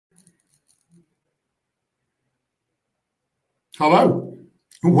Hello,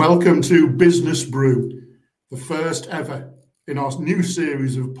 welcome to Business Brew, the first ever in our new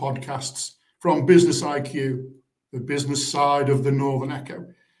series of podcasts from BusinessiQ, the business side of the Northern Echo.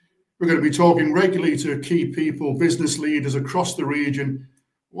 We're going to be talking regularly to key people, business leaders across the region,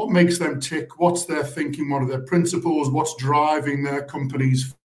 what makes them tick, what's their thinking, what are their principles, what's driving their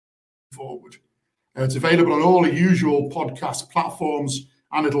companies forward. It's available on all the usual podcast platforms,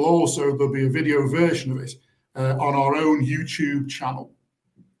 and there'll be a video version of it on our own YouTube channel.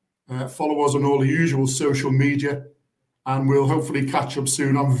 Follow us on all the usual social media, and we'll hopefully catch up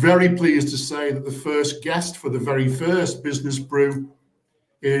soon. I'm very pleased to say that the first guest for the very first Business Brew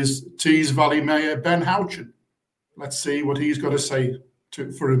is Tees Valley Mayor Ben Houchen. Let's see what he's got to say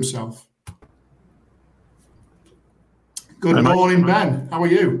for himself. Good morning, Ben. How are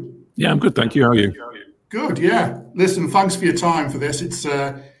you? Yeah, I'm good, thank you. How are you? Good, yeah. Listen, thanks for your time for this.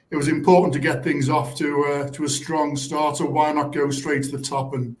 It was important to get things off to a strong start, so why not go straight to the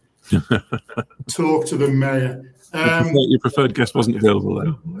top and talk to the mayor? Your preferred guest wasn't available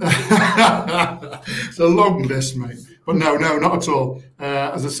then. It's a long list, mate. But no, not at all.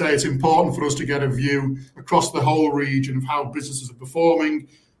 As I say, it's important for us to get a view across the whole region of how businesses are performing,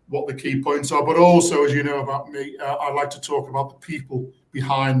 what the key points are, but also, as you know about me, I like to talk about the people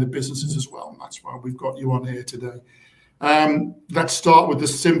behind the businesses as well, and that's why we've got you on here today. Let's start with the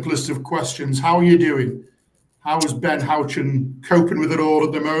simplest of questions. How are you doing? How is Ben Houchen coping with it all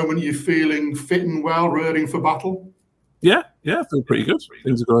at the moment? Are you feeling fit and well, rearing for battle? Yeah, I feel pretty good.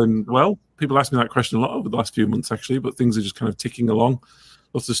 Things are going well. People ask me that question a lot over the last few months, actually, but things are just kind of ticking along.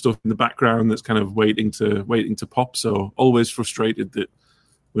 Lots of stuff in the background that's kind of waiting to pop. So always frustrated that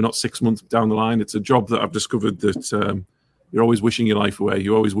we're not 6 months down the line. It's a job that I've discovered that you're always wishing your life away.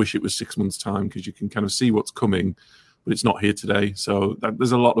 You always wish it was 6 months' time because you can kind of see what's coming, but it's not here today. So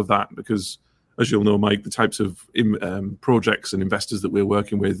there's a lot of that because, as you'll know, Mike, the types of projects and investors that we're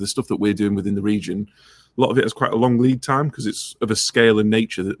working with, the stuff that we're doing within the region, a lot of it has quite a long lead time because it's of a scale and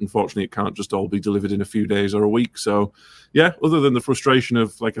nature that unfortunately it can't just all be delivered in a few days or a week. So yeah, other than the frustration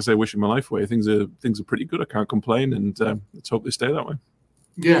of, like I say, wishing my life away, things are pretty good. I can't complain, and let's hope they stay that way.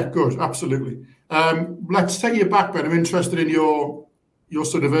 Yeah, good, absolutely. Let's take you back, Ben. I'm interested in your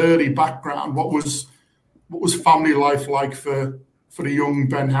sort of early background. What was family life like for the young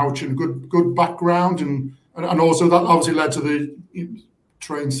Ben Houchen? Good background, and also that obviously led to the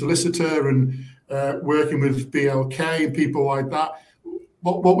trained solicitor and working with BLK and people like that.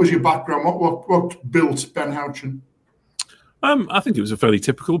 What was your background? What built Ben Houchen? I think it was a fairly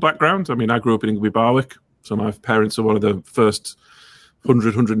typical background. I mean, I grew up in Ingleby Barwick, so my parents are one of the first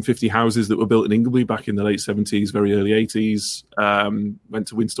 150 houses that were built in Ingleby back in the late 70s, very early 80s. Went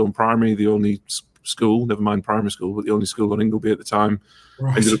to Winstone Primary, the only school, never mind primary school, but the only school on Ingleby at the time.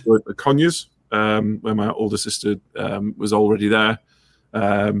 Right. Ended up working at Conyers, where my older sister was already there.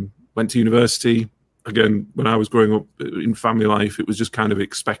 Went to university. Again, when I was growing up in family life, it was just kind of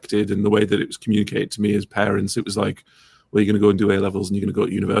expected, and the way that it was communicated to me as parents, it was like, well, you're going to go and do A-levels and you're going to go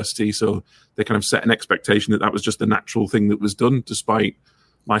to university. So they kind of set an expectation that was just the natural thing that was done, despite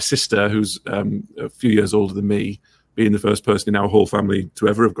my sister, who's a few years older than me, being the first person in our whole family to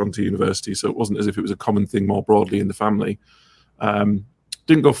ever have gone to university. So it wasn't as if it was a common thing more broadly in the family.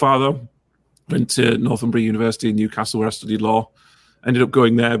 Didn't go far, though. Went to Northumbria University in Newcastle, where I studied law. Ended up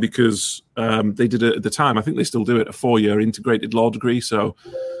going there because they did it at the time. I think they still do it, a 4-year integrated law degree. So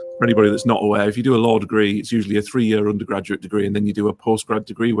for anybody that's not aware, if you do a law degree, it's usually a 3-year undergraduate degree, and then you do a postgrad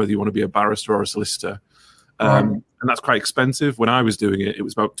degree, whether you want to be a barrister or a solicitor. And that's quite expensive. When I was doing it, it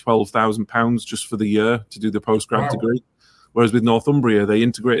was about £12,000 just for the year to do the postgrad degree. Whereas with Northumbria, they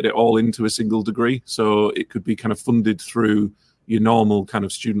integrated it all into a single degree. So it could be kind of funded through your normal kind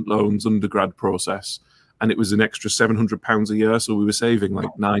of student loans undergrad process. And it was an extra £700 a year. So we were saving like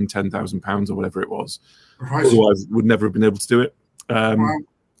 £9,000-10,000 or whatever it was. Right. Otherwise, would never have been able to do it.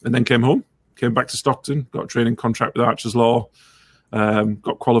 And then came back to Stockton, got a training contract with Archer's Law,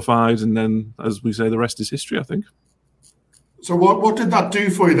 got qualified, and then, as we say, the rest is history, I think. So what did that do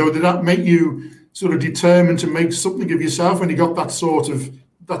for you, though? Did that make you sort of determined to make something of yourself when you got that sort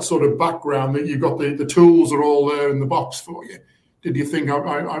of background, that you got the tools are all there in the box for you? Did you think,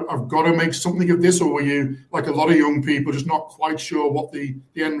 I've got to make something of this, or were you, like a lot of young people, just not quite sure what the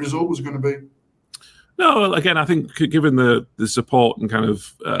end result was going to be? No, again, I think given the support and kind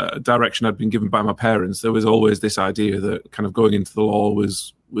of direction I'd been given by my parents, there was always this idea that kind of going into the law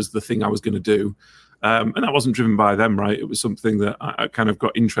was the thing I was going to do. And that wasn't driven by them, right? It was something that I kind of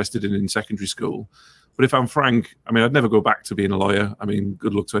got interested in secondary school. But if I'm frank, I mean, I'd never go back to being a lawyer. I mean,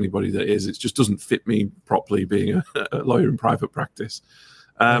 good luck to anybody that is. It just doesn't fit me properly being a lawyer in private practice.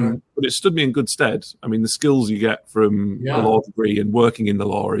 But it stood me in good stead. I mean, the skills you get from a law degree and working in the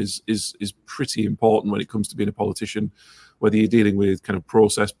law is pretty important when it comes to being a politician, whether you're dealing with kind of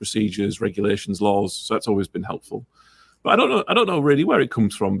process, procedures, regulations, laws. So that's always been helpful. But I don't know really where it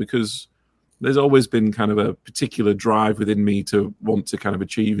comes from, because there's always been kind of a particular drive within me to want to kind of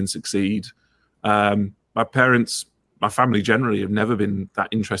achieve and succeed. My parents, my family generally, have never been that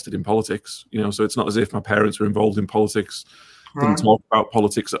interested in politics, so it's not as if my parents were involved in politics. Didn't talk about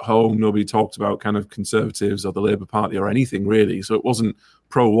politics at home. Nobody talked about kind of Conservatives or the Labour Party or anything really. So it wasn't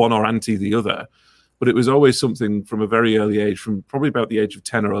pro one or anti the other. But it was always something from a very early age, from probably about the age of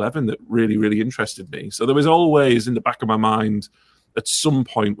 10 or 11, that really, really interested me. So there was always in the back of my mind, at some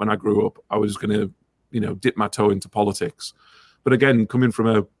point when I grew up, I was going to, dip my toe into politics. But again, coming from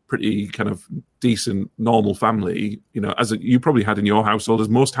a pretty kind of decent, normal family, as you probably had in your household, as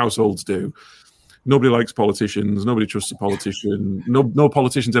most households do, nobody likes politicians. Nobody trusts a politician. No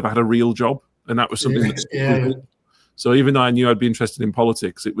politicians ever had a real job, and that was something that. So even though I knew I'd be interested in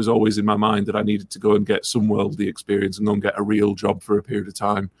politics, it was always in my mind that I needed to go and get some worldly experience and go and get a real job for a period of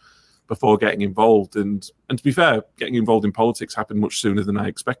time before getting involved. And to be fair, getting involved in politics happened much sooner than I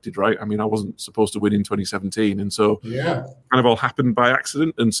expected, right? I mean, I wasn't supposed to win in 2017. And so kind of all happened by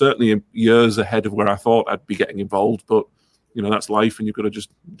accident, and certainly years ahead of where I thought I'd be getting involved. But, that's life, and you've got to just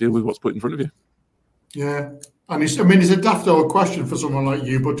deal with what's put in front of you. Yeah. And it's a daft old question for someone like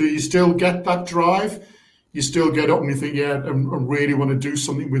you, but do you still get that drive? You still get up and you think, I really want to do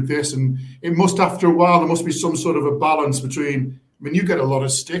something with this. And it must, after a while, there must be some sort of a balance between, you get a lot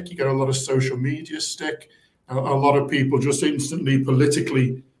of stick, you get a lot of social media stick, a lot of people just instantly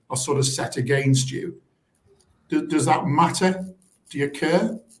politically are sort of set against you. Does that matter? Do you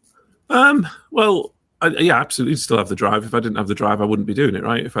care? Well, yeah, absolutely still have the drive. If I didn't have the drive, I wouldn't be doing it,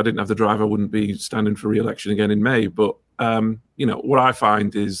 right? If I didn't have the drive, I wouldn't be standing for re-election again in May. But, what I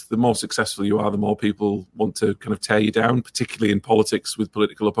find is the more successful you are, the more people want to kind of tear you down, particularly in politics with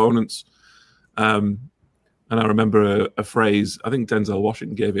political opponents. And I remember a phrase, I think Denzel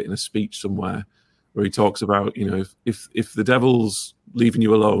Washington gave it in a speech somewhere, where he talks about, if the devil's leaving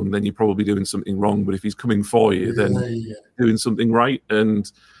you alone, then you're probably doing something wrong. But if he's coming for you, then you're doing something right.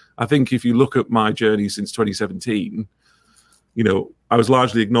 And I think if you look at my journey since 2017, I was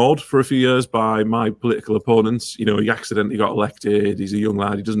largely ignored for a few years by my political opponents. He accidentally got elected. He's a young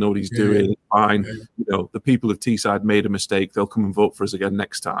lad. He doesn't know what he's doing. Fine. The people of Teesside made a mistake. They'll come and vote for us again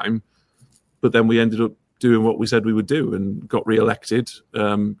next time. But then we ended up doing what we said we would do and got re-elected.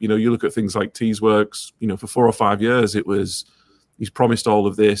 You look at things like Teesworks, for 4 or 5 years, it was, he's promised all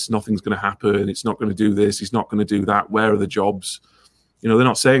of this. Nothing's going to happen. It's not going to do this. He's not going to do that. Where are the jobs? They're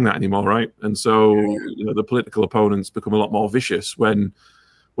not saying that anymore, right? And so, the political opponents become a lot more vicious when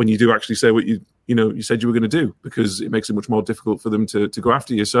you do actually say what you said you were going to do, because it makes it much more difficult for them to go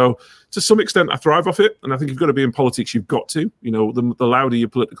after you. So, to some extent, I thrive off it, and I think you've got to be in politics. You've got to, the louder your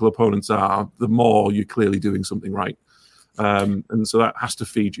political opponents are, the more you're clearly doing something right, and so that has to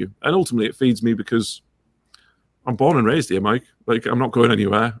feed you. And ultimately, it feeds me because I'm born and raised here, Mike. Like, I'm not going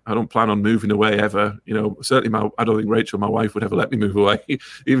anywhere. I don't plan on moving away ever. Certainly I don't think Rachel, my wife, would ever let me move away,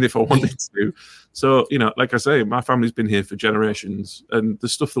 even if I wanted to. So, like I say, my family's been here for generations, and the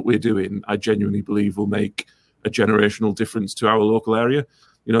stuff that we're doing, I genuinely believe will make a generational difference to our local area.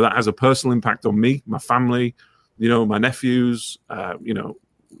 That has a personal impact on me, my family, my nephews, for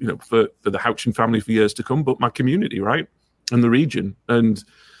the Houchin family for years to come, but my community, right? And the region. And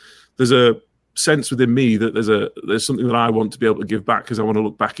there's a sense within me that there's something that I want to be able to give back, because I want to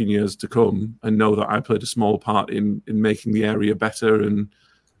look back in years to come and know that I played a small part in making the area better and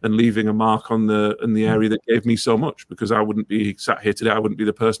leaving a mark on the area that gave me so much, because I wouldn't be sat here today. I wouldn't be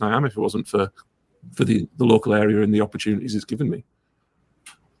the person I am if it wasn't for the local area and the opportunities it's given me.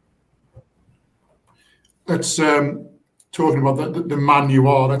 Let's talking about the man you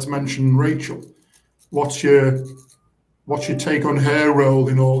are. Let's mention Rachel. What's your take on her role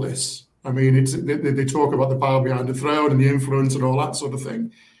in all this? I mean, they talk about the power behind the throne and the influence and all that sort of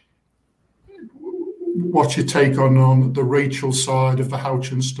thing. What's your take on the Rachel side of the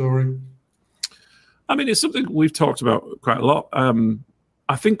Houchin story? I mean, it's something we've talked about quite a lot.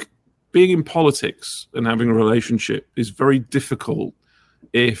 I think being in politics and having a relationship is very difficult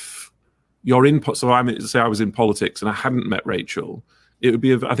if you're in. So I was in politics and I hadn't met Rachel. I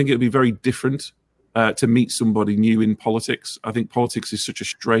think it would be very different to meet somebody new in politics. I think politics is such a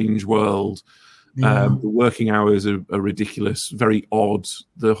strange world. The working hours are ridiculous, very odd.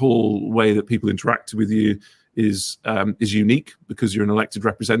 The whole way that people interact with you is unique because you're an elected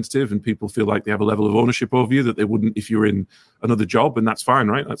representative and people feel like they have a level of ownership over you that they wouldn't if you're in another job, and that's fine,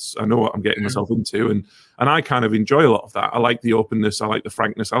 right? I know what I'm getting myself into, and I kind of enjoy a lot of that. I like the openness, I like the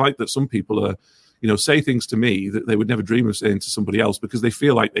frankness, I like that some people are, say things to me that they would never dream of saying to somebody else because they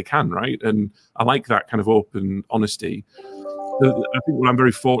feel like they can, right? And I like that kind of open honesty. I think what I'm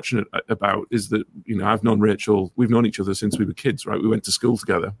very fortunate about is that, I've known Rachel, we've known each other since we were kids, right? We went to school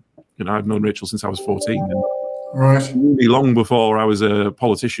together. I've known Rachel since I was 14. And right. She knew me long before I was a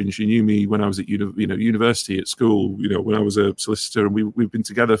politician. She knew me when I was at university, at school, when I was a solicitor. And we've been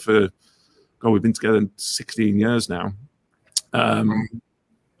together we've been together 16 years now.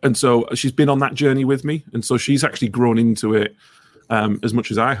 And so she's been on that journey with me. And so she's actually grown into it as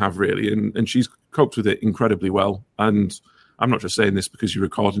much as I have, really. And she's coped with it incredibly well. And I'm not just saying this because you're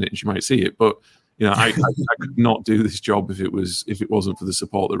recording it and she might see it, but I could not do this job if it wasn't for the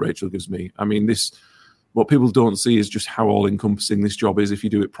support that Rachel gives me. I mean, what people don't see is just how all-encompassing this job is if you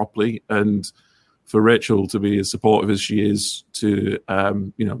do it properly. And for Rachel to be as supportive as she is, to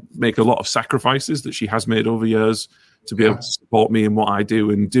make a lot of sacrifices that she has made over years to be able to support me in what I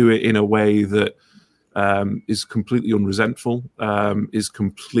do and do it in a way that is completely unresentful, is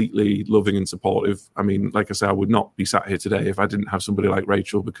completely loving and supportive. I mean, like I say, I would not be sat here today if I didn't have somebody like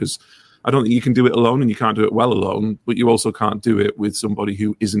Rachel, because I don't think you can do it alone, and you can't do it well alone, but you also can't do it with somebody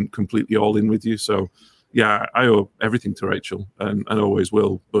who isn't completely all in with you. So, yeah, I owe everything to Rachel and always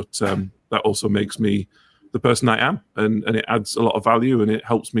will, but that also makes me the person I am, and it adds a lot of value, and it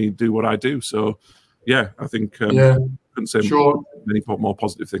helps me do what I do. So, yeah, I think I couldn't say many more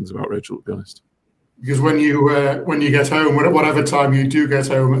positive things about Rachel, to be honest. Because when you get home, whatever time you do get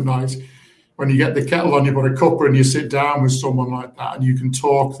home at night, when you get the kettle on, you put a cuppa and you sit down with someone like that and you can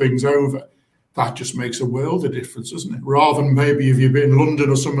talk things over, that just makes a world of difference, doesn't it? Rather than maybe if you've been in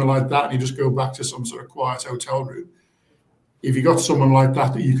London or something like that and you just go back to some sort of quiet hotel room. If you got someone like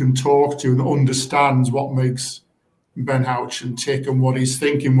that you can talk to and understands what makes Ben Houchin tick and what he's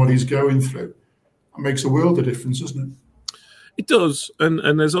thinking, what he's going through, it makes a world of difference, doesn't it? It does,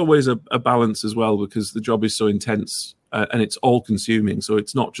 and there's always a balance as well, because the job is so intense and it's all-consuming. So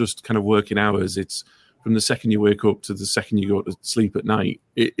it's not just kind of working hours. It's from the second you wake up to the second you go to sleep at night.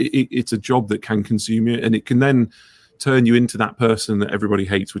 It's a job that can consume you, and it can then turn you into that person that everybody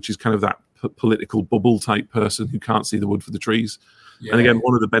hates, which is kind of that political bubble type person who can't see the wood for the trees. Yeah. And again,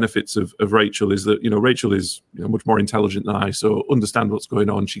 one of the benefits of Rachel is that, Rachel is much more intelligent than I, so understand what's going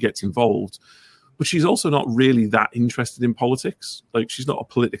on. She gets involved. But she's also not really that interested in politics. Like, she's not a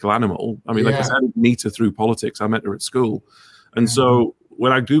political animal. I mean, like I said, I didn't meet her through politics. I met her at school. And so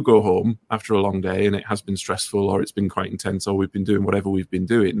when I do go home after a long day and it has been stressful or it's been quite intense or we've been doing whatever we've been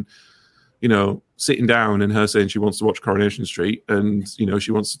doing, sitting down and her saying she wants to watch Coronation Street and,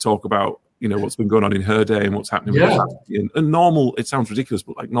 she wants to talk about, what's been going on in her day and what's happening with her family. And normal, it sounds ridiculous,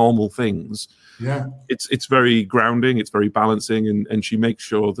 but like normal things. Yeah. It's very grounding, it's very balancing, and she makes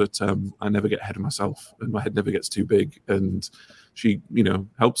sure that I never get ahead of myself and my head never gets too big. And she,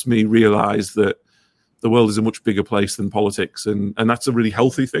 helps me realize that the world is a much bigger place than politics. And that's a really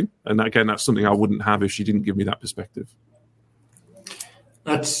healthy thing. And again, that's something I wouldn't have if she didn't give me that perspective.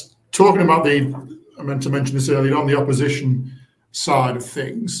 That's talking about I meant to mention this earlier on, the opposition side of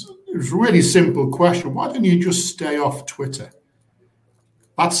things. It was a really simple question. Why don't you just stay off Twitter?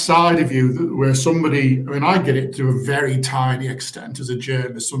 That side of you where somebody, I get it to a very tiny extent as a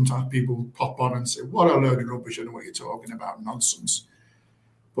journalist. Sometimes people pop on and say, what a load of rubbish, I don't know what you're talking about, nonsense.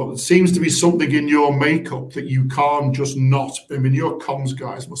 But it seems to be something in your makeup that you can't just not. Your comms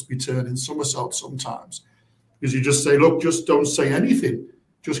guys must be turning somersaults sometimes. Because you just say, look, just don't say anything.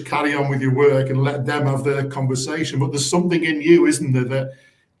 Just carry on with your work and let them have their conversation. But there's something in you, isn't there, that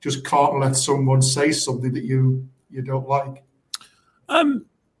just can't let someone say something that you don't like. The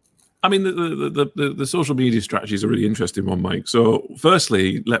social media strategy is a really interesting one, Mike. So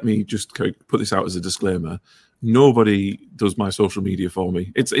firstly, let me just put this out as a disclaimer. Nobody does my social media for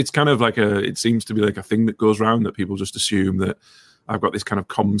me. It's kind of like it seems to be like a thing that goes around that people just assume that I've got this kind of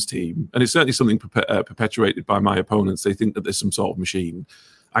comms team. And it's certainly something perpetuated by my opponents. They think that there's some sort of machine.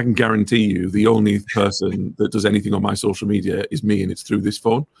 I can guarantee you the only person that does anything on my social media is me, and it's through this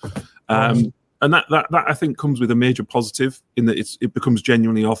phone. And that I think comes with a major positive in that it becomes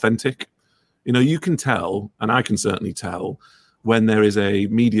genuinely authentic. You can tell, and I can certainly tell, when there is a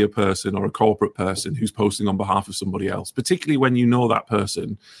media person or a corporate person who's posting on behalf of somebody else, particularly when you know that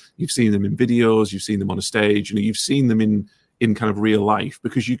person. You've seen them in videos, you've seen them on a stage, you've seen them in kind of real life,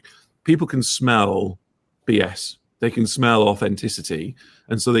 because people can smell BS. They can smell authenticity,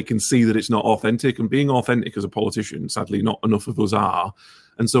 and so they can see that it's not authentic. And being authentic as a politician, sadly, not enough of us are.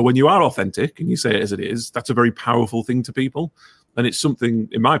 And so when you are authentic and you say it as it is, that's a very powerful thing to people. And it's something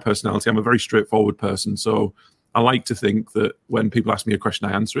in my personality, I'm a very straightforward person. So I like to think that when people ask me a question,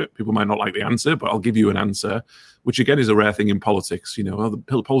 I answer it. People might not like the answer, but I'll give you an answer, which again is a rare thing in politics.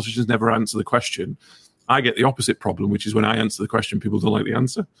 The politicians never answer the question. I get the opposite problem, which is when I answer the question, people don't like the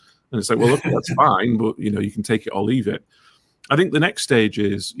answer. And it's like, well, look, that's fine, but you can take it or leave it. I think the next stage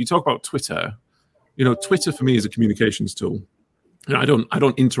is, you talk about Twitter. Twitter for me is a communications tool. I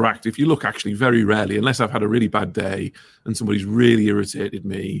don't interact. If you look, actually very rarely, unless I've had a really bad day and somebody's really irritated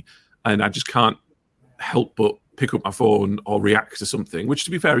me and I just can't help but pick up my phone or react to something, which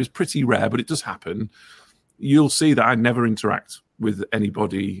to be fair is pretty rare, but it does happen. You'll see that I never interact with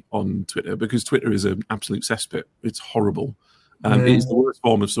anybody on Twitter because Twitter is an absolute cesspit. It's horrible. It's the worst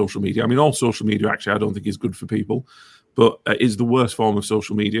form of social media. I mean, all social media actually I don't think is good for people, but it is the worst form of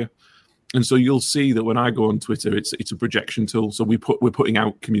social media. And so you'll see that when I go on Twitter, it's a projection tool. So we're putting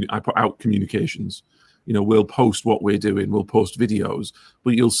out I put out communications. We'll post what we're doing, we'll post videos,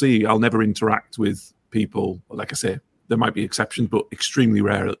 but you'll see I'll never interact with people. Like I say, there might be exceptions, but extremely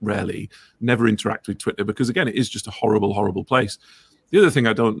rarely. Never interact with Twitter because again, it is just a horrible, horrible place. The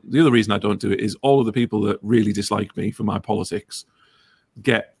other reason I don't do it is all of the people that really dislike me for my politics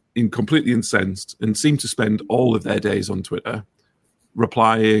get completely incensed and seem to spend all of their days on Twitter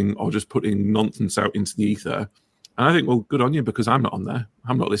replying or just putting nonsense out into the ether. And I think, well, good on you, because I'm not on there.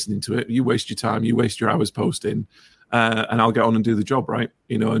 I'm not listening to it. You waste your time, you waste your hours posting, and I'll get on and do the job, right?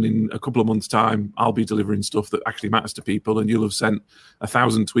 And in a couple of months' time, I'll be delivering stuff that actually matters to people, and you'll have sent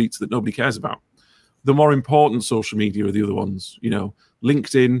 1,000 tweets that nobody cares about. The more important social media are the other ones.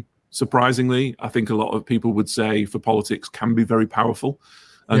 LinkedIn, surprisingly, I think a lot of people would say for politics can be very powerful.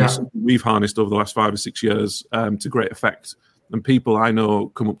 And something we've harnessed over the last 5 or 6 years to great effect. And people I know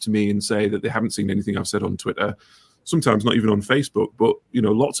come up to me and say that they haven't seen anything I've said on Twitter, sometimes not even on Facebook. But,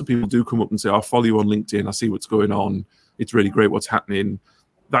 lots of people do come up and say, I'll follow you on LinkedIn. I see what's going on. It's really great what's happening.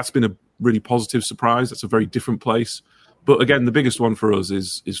 That's been a really positive surprise. That's a very different place. But again, the biggest one for us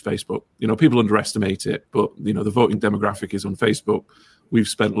is Facebook. People underestimate it, but, the voting demographic is on Facebook. We've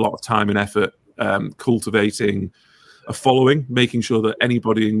spent a lot of time and effort cultivating a following, making sure that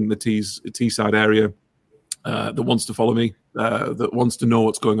anybody in the Teesside area that wants to follow me, that wants to know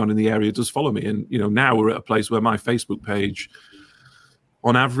what's going on in the area, does follow me. And now we're at a place where my Facebook page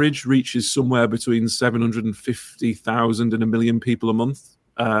on average reaches somewhere between 750,000 and 1 million people a month,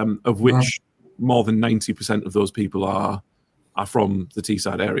 of which more than 90% of those people are from the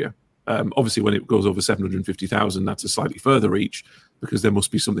Teesside area. Obviously when it goes over 750,000, that's a slightly further reach, because there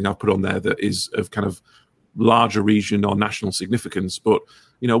must be something I've put on there that is of kind of larger region or national significance. But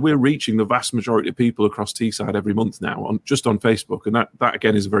we're reaching the vast majority of people across Teesside every month now just on Facebook, and that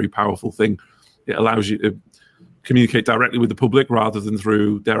again is a very powerful thing. It allows you to communicate directly with the public rather than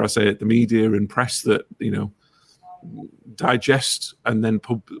through, dare I say it, the media and press that digest and then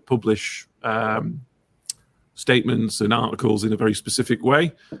publish statements and articles in a very specific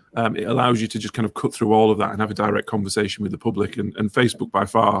way. It allows you to just kind of cut through all of that and have a direct conversation with the public, and Facebook by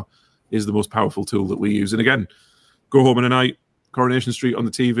far is the most powerful tool that we use. And again, go home in a night, Coronation Street on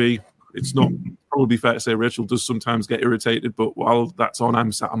the TV. It's not probably fair to say Rachel does sometimes get irritated, but while that's on,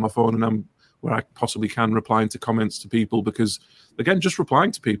 I'm sat on my phone and I'm where I possibly can replying to comments to people, because again, just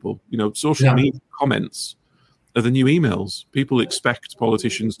replying to people, social media comments are the new emails. People expect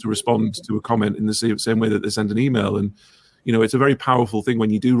politicians to respond to a comment in the same way that they send an email. And, it's a very powerful thing when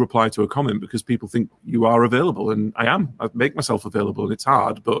you do reply to a comment, because people think you are available. And I am. I make myself available, and it's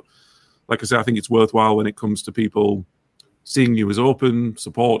hard, but like I say, I think it's worthwhile when it comes to people seeing you as open,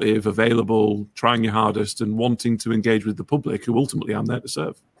 supportive, available, trying your hardest, and wanting to engage with the public, who ultimately I'm there to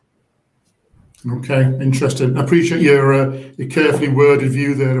serve. Okay, interesting. I appreciate your carefully worded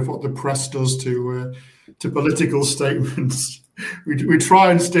view there of what the press does to political statements. We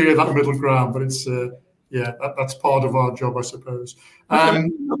try and steer that middle ground, but it's that's part of our job, I suppose.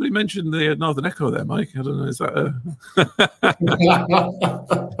 Nobody mentioned the Northern Echo there, Mike. I don't know. Is that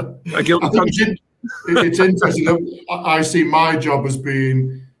a guilty? It's interesting. I see my job as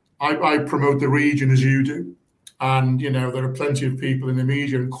being, I promote the region as you do. And, there are plenty of people in the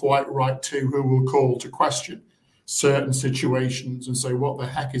media, and quite right too, who will call to question certain situations and say, what the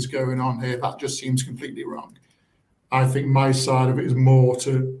heck is going on here? That just seems completely wrong. I think my side of it is more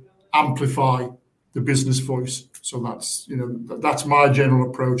to amplify the business voice. So that's my general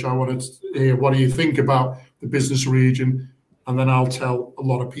approach. I want to hear, what do you think about the business region? And then I'll tell a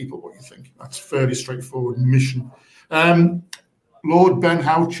lot of people what you think. That's a fairly straightforward mission. Lord Ben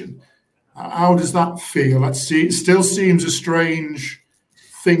Houchin, how does that feel? It still seems a strange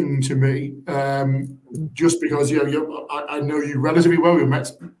thing to me, just because I know you relatively well. We've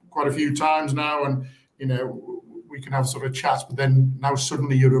met quite a few times now, and we can have sort of chat. But then now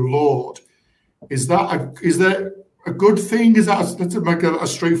suddenly you're a lord. Is there a good thing? Let's make a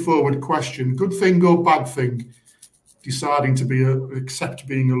straightforward question. Good thing or bad thing? Deciding to accept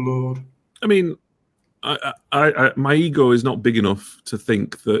being a lord. I mean, my ego is not big enough to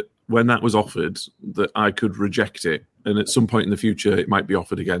think that when that was offered, that I could reject it, and at some point in the future, it might be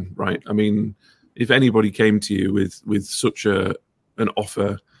offered again, right? I mean, if anybody came to you with such an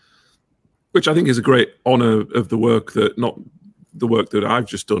offer, which I think is a great honour of the work that not the work that I've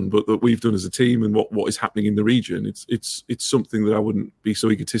just done, but that we've done as a team and what is happening in the region, it's something that I wouldn't be so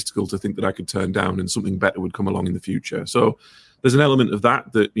egotistical to think that I could turn down, and something better would come along in the future. So there's an element of that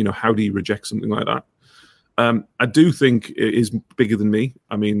how do you reject something like that? I do think it is bigger than me.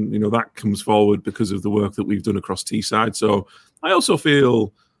 I mean, that comes forward because of the work that we've done across Teesside. So I also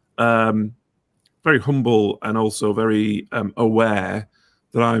feel very humble and also very aware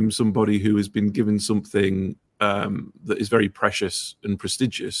that I'm somebody who has been given something that is very precious and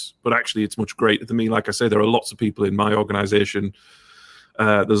prestigious, but actually it's much greater than me. Like I say, there are lots of people in my organization.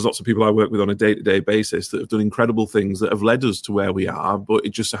 There's lots of people I work with on a day-to-day basis that have done incredible things that have led us to where we are, but it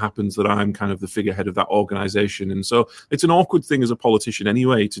just so happens that I'm kind of the figurehead of that organization. And so it's an awkward thing as a politician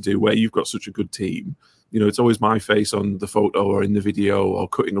anyway to do, where you've got such a good team. It's always my face on the photo or in the video or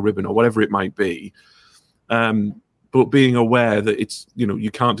cutting a ribbon or whatever it might be. But being aware that it's, you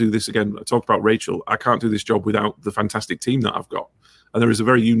can't do this again. I talked about Rachel. I can't do this job without the fantastic team that I've got. And there is a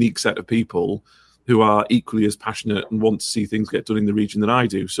very unique set of people who are equally as passionate and want to see things get done in the region than I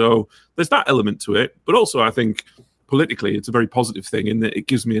do. So there's that element to it. But also I think politically it's a very positive thing in that it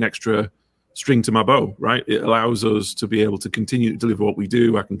gives me an extra string to my bow, right? It allows us to be able to continue to deliver what we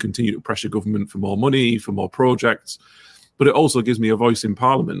do. I can continue to pressure government for more money, for more projects. But it also gives me a voice in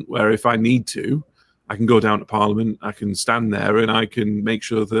Parliament where if I need to, I can go down to Parliament, I can stand there and I can make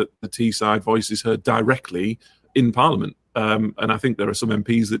sure that the Teesside voice is heard directly in Parliament. And I think there are some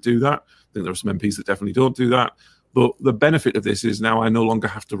MPs that do that. I think there are some MPs that definitely don't do that. But the benefit of this is now I no longer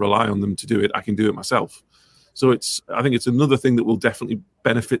have to rely on them to do it. I can do it myself. So I think it's another thing that will definitely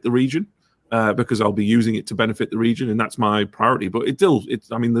benefit the region because I'll be using it to benefit the region, and that's my priority. But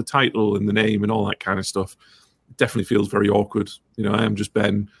the title and the name and all that kind of stuff definitely feels very awkward. I am just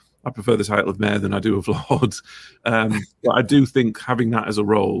Ben. I prefer the title of mayor than I do of lord. But I do think having that as a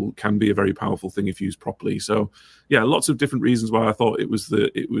role can be a very powerful thing if used properly. So, yeah, lots of different reasons why I thought it was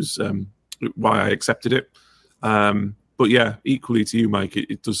why I accepted it. But yeah, equally to you, Mike,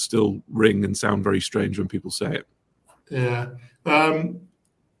 it does still ring and sound very strange when people say it. Yeah.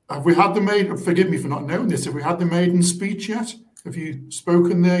 Have we had the maiden? Forgive me for not knowing this. Have we had the maiden speech yet? Have you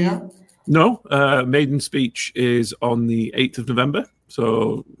spoken there yet? No. Maiden speech is on the 8th of November.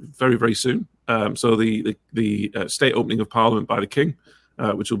 So very, very soon. So the state opening of Parliament by the King,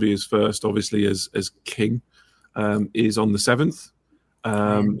 which will be his first, obviously, as King, is on the 7th.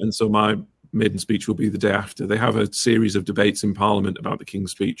 And so my maiden speech will be the day after. They have a series of debates in Parliament about the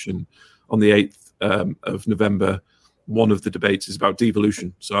King's speech. And on the 8th of November, one of the debates is about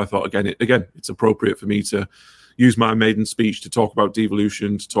devolution. So I thought, again, it's appropriate for me to use my maiden speech to talk about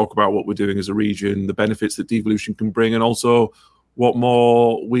devolution, to talk about what we're doing as a region, the benefits that devolution can bring, and also what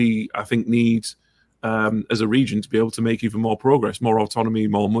more we, I think, need as a region to be able to make even more progress, more autonomy,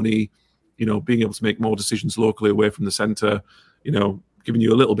 more money, being able to make more decisions locally away from the centre, giving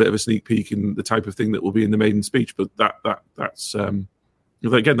you a little bit of a sneak peek in the type of thing that will be in the maiden speech. But that's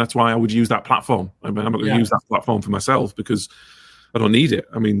again, that's why I would use that platform. I mean, I'm not going to use that platform for myself because I don't need it.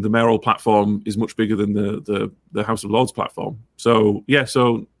 I mean, the mayoral platform is much bigger than the House of Lords platform. So, yeah,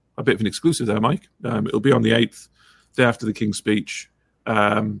 so a bit of an exclusive there, Mike. It'll be on the 8th, day after the King's speech.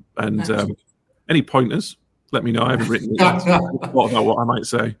 Any pointers, let me know. I haven't written it yet. Thought about what I might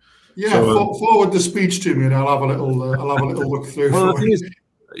say. Yeah, so, forward the speech to me and I'll have a little look through. Well, the thing is,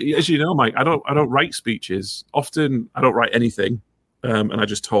 as you know, Mike, I don't write speeches. Often I don't write anything and I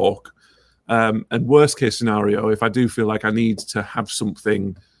just talk. And worst case scenario, if I do feel like I need to have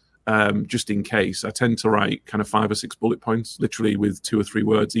something just in case, I tend to write kind of 5 or 6 bullet points, literally with 2 or 3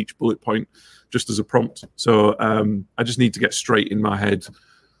 words each bullet point, just as a prompt. So I just need to get straight in my head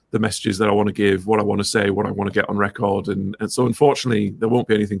the messages that I want to give, what I want to say, what I want to get on record. And so unfortunately, there won't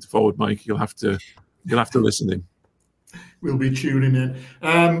be anything to forward, Mike. You'll have to listen in. We'll be tuning in.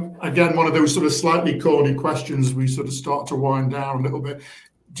 Again, one of those sort of slightly corny questions. We sort of start to wind down a little bit.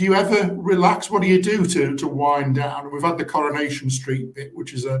 Do you ever relax? What do you do to wind down? We've had the Coronation Street bit,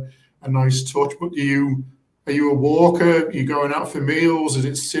 which is a nice touch. But are you a walker? Are you going out for meals? Is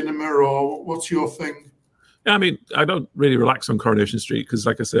it cinema, or what's your thing? Yeah, I mean, I don't really relax on Coronation Street because,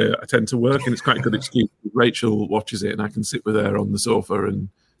 like I say, I tend to work, and it's quite a good excuse. Rachel watches it, and I can sit with her on the sofa, and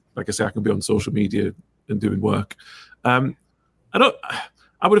like I say, I can be on social media and doing work. I don't.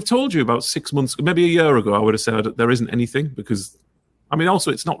 I would have told you about 6 months, maybe a year ago. I would have said there isn't anything because, I mean,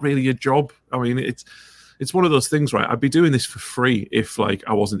 also it's not really a job. I mean, it's one of those things, right? I'd be doing this for free if like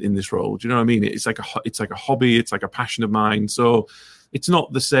I wasn't in this role. Do you know what I mean? It's like a hobby. It's like a passion of mine. So it's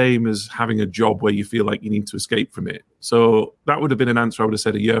not the same as having a job where you feel like you need to escape from it. So that would have been an answer I would have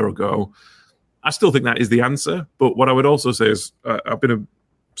said a year ago. I still think that is the answer. But what I would also say is I've been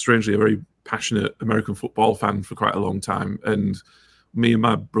strangely a very passionate American football fan for quite a long time. And me and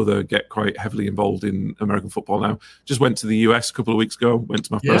my brother get quite heavily involved in American football now. Just went to the US a couple of weeks ago, went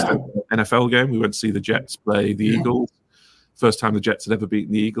to my first NFL game. We went to see the Jets play the Eagles. First time the Jets had ever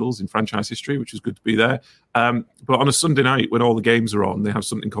beaten the Eagles in franchise history, which was good to be there. But on a Sunday night, when all the games are on, they have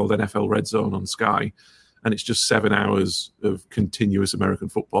something called NFL Red Zone on Sky, and it's just 7 hours of continuous American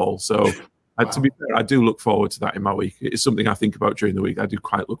football. So to be fair, I do look forward to that in my week. It's something I think about during the week. I do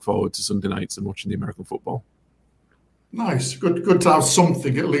quite look forward to Sunday nights and watching the American football. Nice. Good to have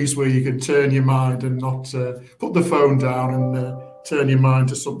something at least where you can turn your mind and not put the phone down and turn your mind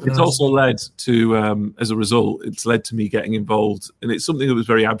to something else. It's also led to, as a result, it's led to me getting involved. And it's something that was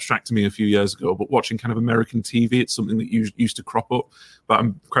very abstract to me a few years ago, but watching kind of American TV, it's something that used to crop up. But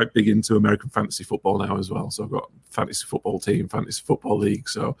I'm quite big into American fantasy football now as well. So I've got fantasy football team, fantasy football league.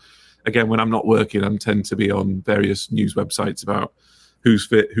 So again, when I'm not working, I tend to be on various news websites about who's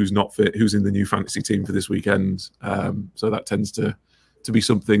fit, who's not fit, who's in the new fantasy team for this weekend. So that tends to be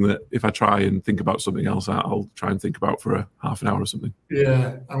something that if I try and think about something else, I'll try and think about for a half an hour or something.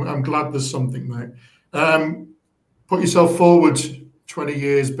 Yeah, I'm glad there's something, mate. Put yourself forward 20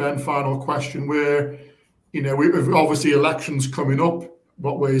 years, Ben, final question, where, we've obviously elections coming up.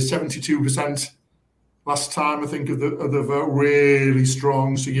 What were 72% last time, I think, of the vote, really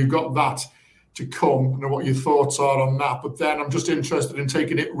strong. So you've got that to come. I don't know what your thoughts are on that, but then I'm just interested in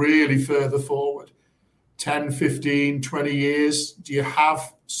taking it really further forward. 10, 15, 20 years. Do you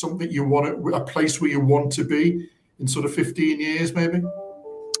have something you want, a place where you want to be in sort of 15 years, maybe?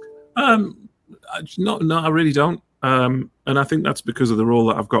 No, I really don't. And I think that's because of the role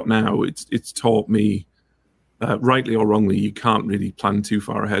that I've got now. It's taught me, rightly or wrongly, you can't really plan too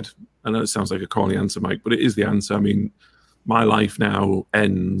far ahead. I know it sounds like a corny answer, Mike, but it is the answer. I mean, my life now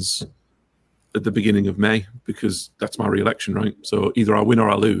ends at the beginning of May because that's my re-election, right? So either I win or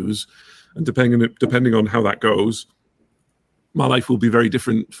I lose. And depending on how that goes, my life will be very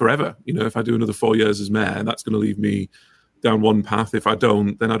different forever. If I do another 4 years as mayor, that's going to leave me down one path. If I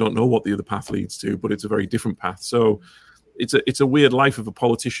don't, then I don't know what the other path leads to, but it's a very different path. So it's a weird life of a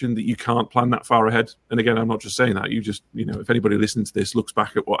politician that you can't plan that far ahead. And again, I'm not just saying that. You just, if anybody listening to this looks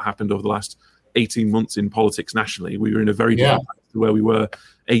back at what happened over the last 18 months in politics nationally, we were in a very different place to where we were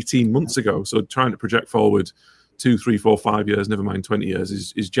 18 months ago. So trying to project forward 2, 3, 4, 5 years, never mind 20 years,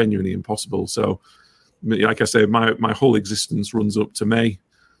 is genuinely impossible. So, like I say, my whole existence runs up to May.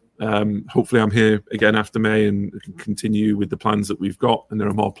 Hopefully I'm here again after May and can continue with the plans that we've got, and there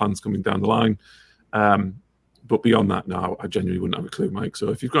are more plans coming down the line. But beyond that, no, I genuinely wouldn't have a clue, Mike. So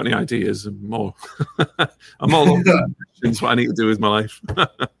if you've got any ideas, I'm all open questions what I need to do with my life.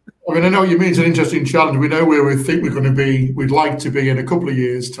 I mean, I know what you mean. It's an interesting challenge. We know where we think we're going to be, we'd like to be in a couple of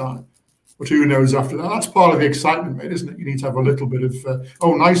years' time. But who knows after that? That's part of the excitement, mate, isn't it? You need to have a little bit of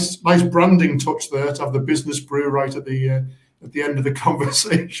nice branding touch there to have the Business Brew right at the end of the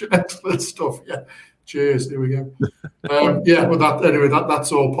conversation. Excellent stuff. Yeah. Cheers. Here we go. But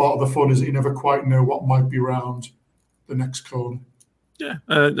that's all part of the fun, is that you never quite know what might be around the next corner. Yeah,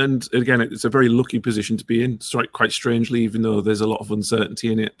 and again, it's a very lucky position to be in. Quite strangely, even though there's a lot of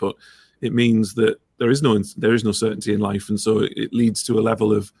uncertainty in it, but it means that there is no certainty in life, and so it leads to a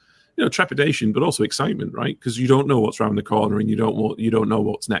level of trepidation, but also excitement, right? Because you don't know what's around the corner, and you don't know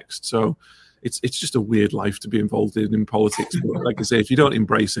what's next. So it's just a weird life to be involved in politics. But like I say, if you don't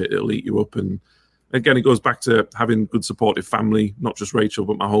embrace it, it'll eat you up. And again, it goes back to having good supportive family, not just Rachel,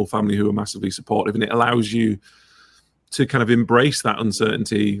 but my whole family who are massively supportive, and it allows you to kind of embrace that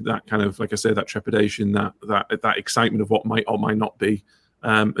uncertainty, that kind of, like I say, that trepidation, that excitement of what might or might not be,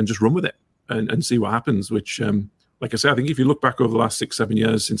 and just run with it and see what happens, which, like I say, I think if you look back over the last 6-7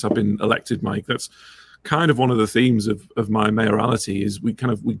 years since I've been elected, Mike, that's kind of one of the themes of my mayoralty is we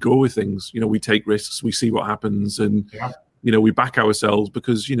go with things. We take risks, we see what happens, and we back ourselves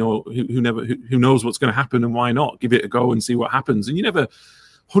because who knows what's going to happen, and why not give it a go and see what happens. And you never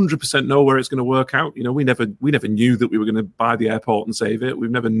 100% know where it's going to work out. We never knew that we were going to buy the airport and save it.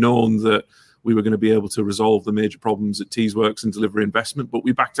 We've never known that we were going to be able to resolve the major problems at Teesworks and deliver investment, but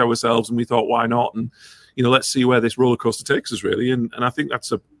we backed ourselves and we thought, why not? And let's see where this roller coaster takes us, really. And I think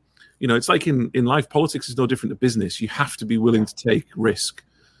that's it's like in life, politics is no different to business. You have to be willing to take risk,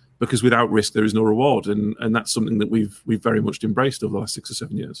 because without risk, there is no reward. And that's something that we've very much embraced over the last 6 or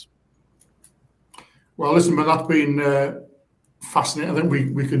 7 years. Well, listen, man, that's been fascinating. I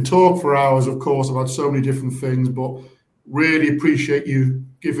think we can talk for hours, of course, about so many different things, but really appreciate you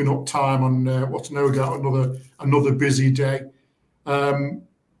giving up time on what's no doubt another busy day.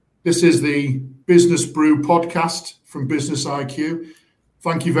 This is the Business Brew podcast from BusinessiQ.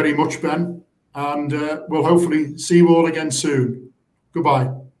 Thank you very much, Ben, and we'll hopefully see you all again soon.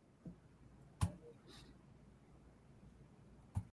 Goodbye.